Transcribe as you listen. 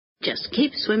Just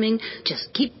keep swimming,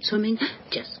 just keep swimming,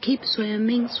 just keep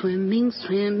swimming, swimming,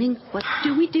 swimming. What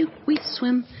do? We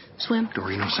swim, swim.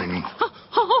 Dorino singing.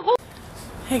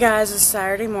 Hey guys, it's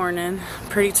Saturday morning.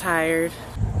 Pretty tired.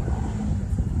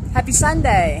 Happy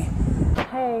Sunday!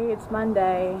 Hey, it's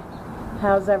Monday.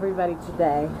 How's everybody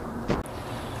today?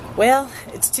 Well,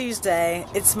 it's Tuesday.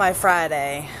 It's my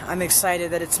Friday. I'm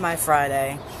excited that it's my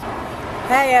Friday.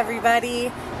 Hey everybody!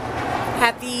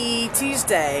 Happy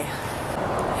Tuesday!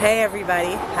 Hey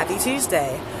everybody, happy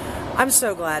Tuesday. I'm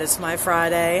so glad it's my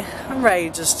Friday. I'm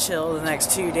ready to just chill the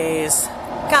next 2 days.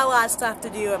 Got a lot of stuff to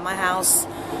do at my house.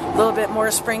 A little bit more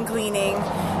spring cleaning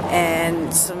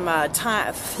and some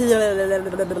time.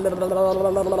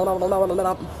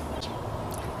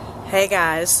 Hey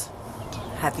guys,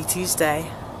 happy Tuesday.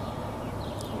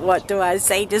 What do I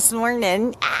say this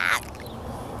morning?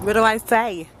 What do I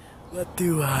say? What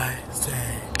do I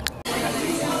say?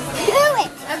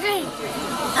 Okay,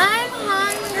 I'm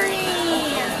hungry.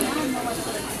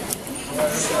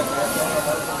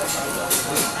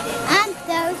 I'm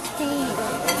thirsty.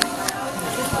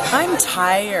 I'm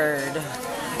tired.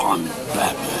 I'm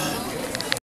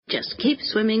Batman. Just keep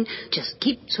swimming, just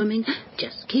keep swimming,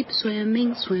 just keep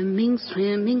swimming, swimming,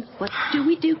 swimming. What do?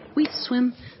 We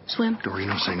swim, swim.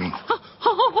 Dorino singing.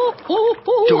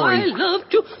 I love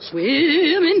to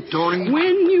swim in. Dory.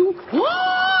 When you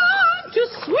want to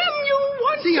swim, you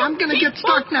want See, to I'm gonna get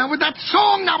stuck now with that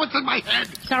song. Now it's in my head.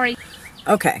 Sorry.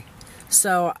 Okay,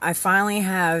 so I finally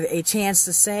have a chance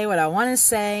to say what I want to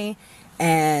say,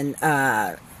 and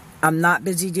I'm not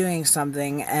busy doing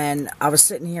something, and I was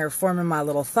sitting here forming my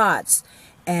little thoughts,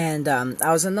 and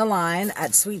I was in the line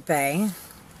at Sweet Bay,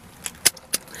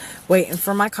 waiting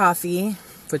for my coffee,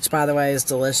 which by the way is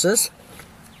delicious.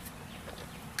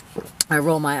 I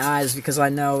roll my eyes because I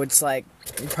know it's like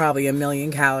probably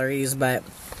 1,000,000 calories, but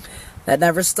that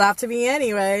never stopped me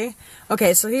anyway.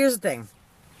 Okay, so here's the thing.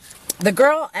 The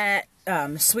girl at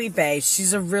Sweet Bay,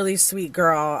 she's a really sweet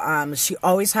girl. She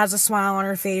always has a smile on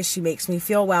her face. She makes me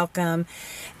feel welcome.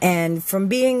 And from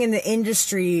being in the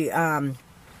industry of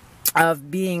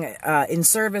being in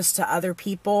service to other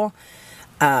people,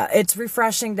 it's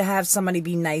refreshing to have somebody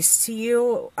be nice to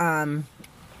you,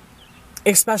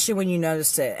 especially when you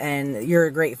notice it and you're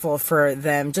grateful for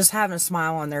them just having a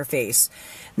smile on their face.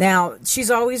 Now,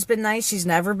 she's always been nice. She's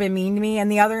never been mean to me,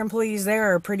 and the other employees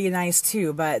there are pretty nice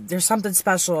too, but there's something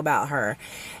special about her.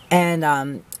 And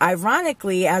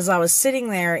ironically, as I was sitting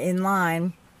there in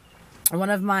line,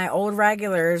 one of my old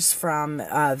regulars from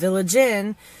Village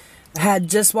Inn had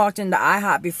just walked into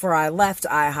IHOP before I left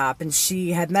IHOP, and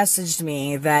she had messaged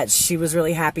me that she was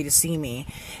really happy to see me.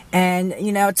 And,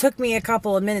 you know, it took me a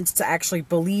couple of minutes to actually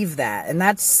believe that. And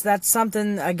that's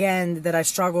something, again, that I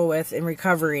struggle with in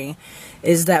recovery,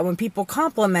 is that when people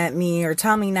compliment me or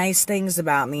tell me nice things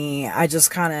about me, I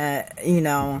just kind of, you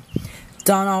know,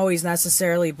 don't always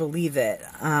necessarily believe it.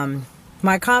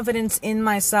 My confidence in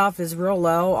myself is real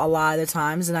low a lot of the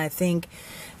times, and I think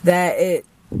that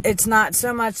it's not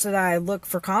so much that I look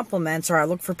for compliments or I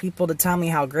look for people to tell me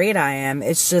how great I am.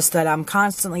 It's just that I'm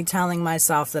constantly telling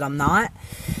myself that I'm not.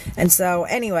 And so,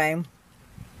 anyway,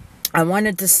 I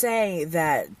wanted to say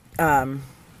that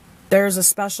there's a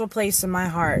special place in my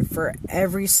heart for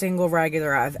every single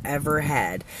regular I've ever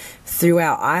had.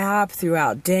 Throughout IHOP,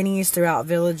 throughout Denny's, throughout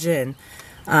Village Inn.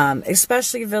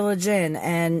 Especially Village Inn.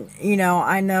 And, you know,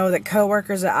 I know that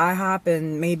coworkers at IHOP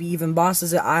and maybe even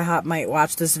bosses at IHOP might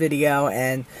watch this video,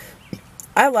 and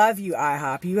I love you,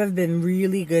 IHOP. You have been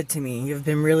really good to me. You've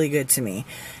been really good to me.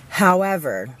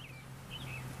 However,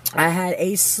 I had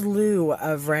a slew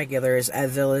of regulars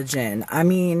at Village Inn. I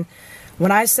mean,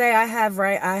 when I say I had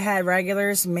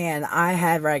regulars, man, I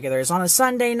had regulars. On a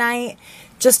Sunday night,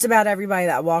 just about everybody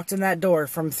that walked in that door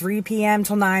from 3 p.m.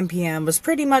 till 9 p.m. was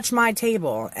pretty much my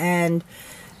table. And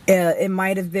it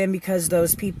might have been because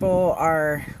those people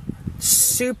are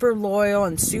super loyal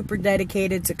and super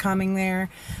dedicated to coming there.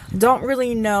 Don't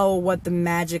really know what the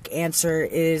magic answer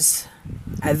is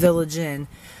at Village Inn,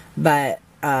 but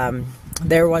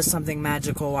there was something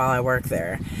magical while I worked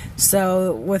there.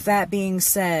 So with that being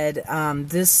said,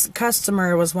 this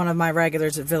customer was one of my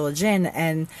regulars at Village Inn,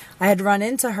 and I had run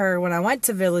into her when I went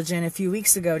to Village Inn a few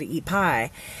weeks ago to eat pie,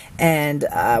 and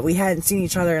we hadn't seen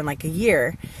each other in like a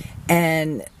year.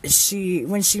 And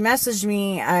when she messaged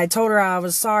me, I told her I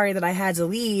was sorry that I had to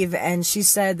leave, and she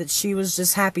said that she was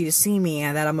just happy to see me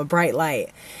and that I'm a bright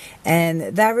light. And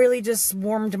that really just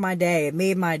warmed my day. It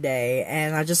made my day.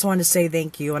 And I just wanted to say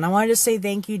thank you. And I wanted to say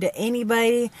thank you to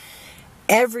anybody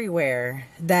everywhere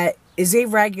that is a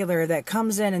regular that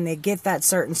comes in and they get that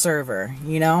certain server,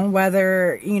 you know,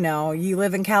 whether, you know, you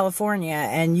live in California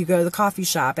and you go to the coffee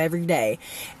shop every day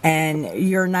and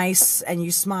you're nice and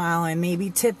you smile and maybe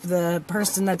tip the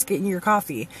person that's getting your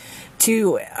coffee,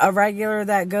 to a regular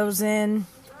that goes in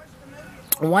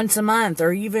once a month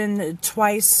or even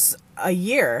twice a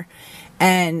year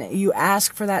and you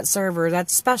ask for that server.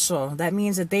 That's special. That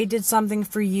means that they did something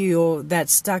for you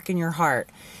that's stuck in your heart.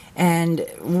 And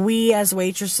we as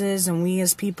waitresses and we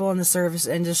as people in the service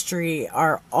industry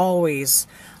are always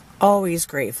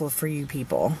grateful for you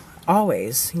people.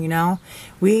 Always, you know.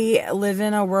 We live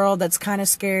in a world that's kind of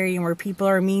scary and where people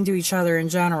are mean to each other in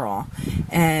general.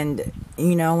 And,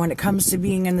 you know, when it comes to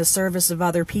being in the service of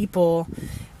other people,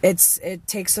 it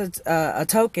takes a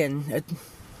token. It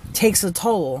takes a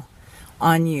toll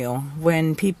on you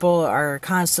when people are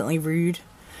constantly rude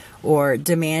or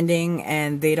demanding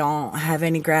and they don't have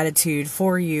any gratitude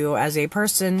for you as a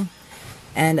person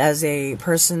and as a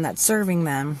person that's serving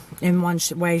them in one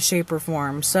way, shape, or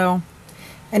form. So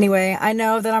anyway, I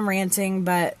know that I'm ranting,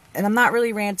 and I'm not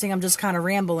really ranting, I'm just kind of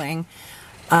rambling.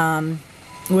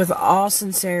 With all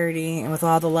sincerity and with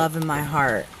all the love in my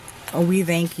heart, we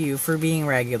thank you for being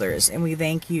regulars, and we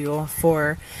thank you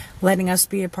for letting us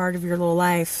be a part of your little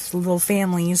life, little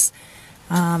families.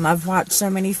 I've watched so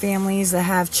many families that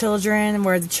have children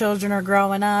where the children are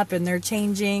growing up and they're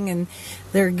changing and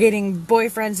they're getting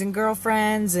boyfriends and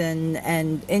girlfriends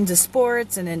and into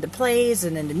sports and into plays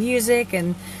and into music,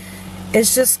 and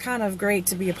it's just kind of great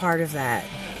to be a part of that.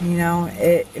 You know,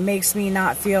 it makes me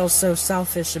not feel so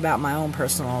selfish about my own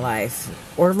personal life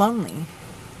or lonely.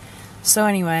 So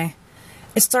anyway,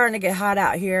 it's starting to get hot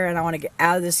out here and I want to get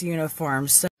out of this uniform.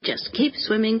 So Just keep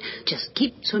swimming, just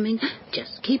keep swimming,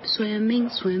 just keep swimming,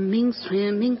 swimming,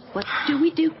 swimming. What do?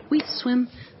 We swim,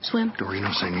 swim. Doreen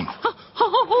singing. Ha, ha,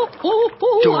 ha, ho,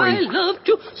 ho, Doreen. I love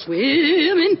to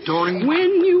swim. And Doreen.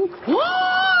 when you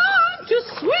want to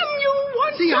swim, you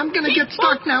want See, to I'm gonna be get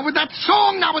stuck now with that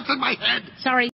song. Now it's in my head. Sorry.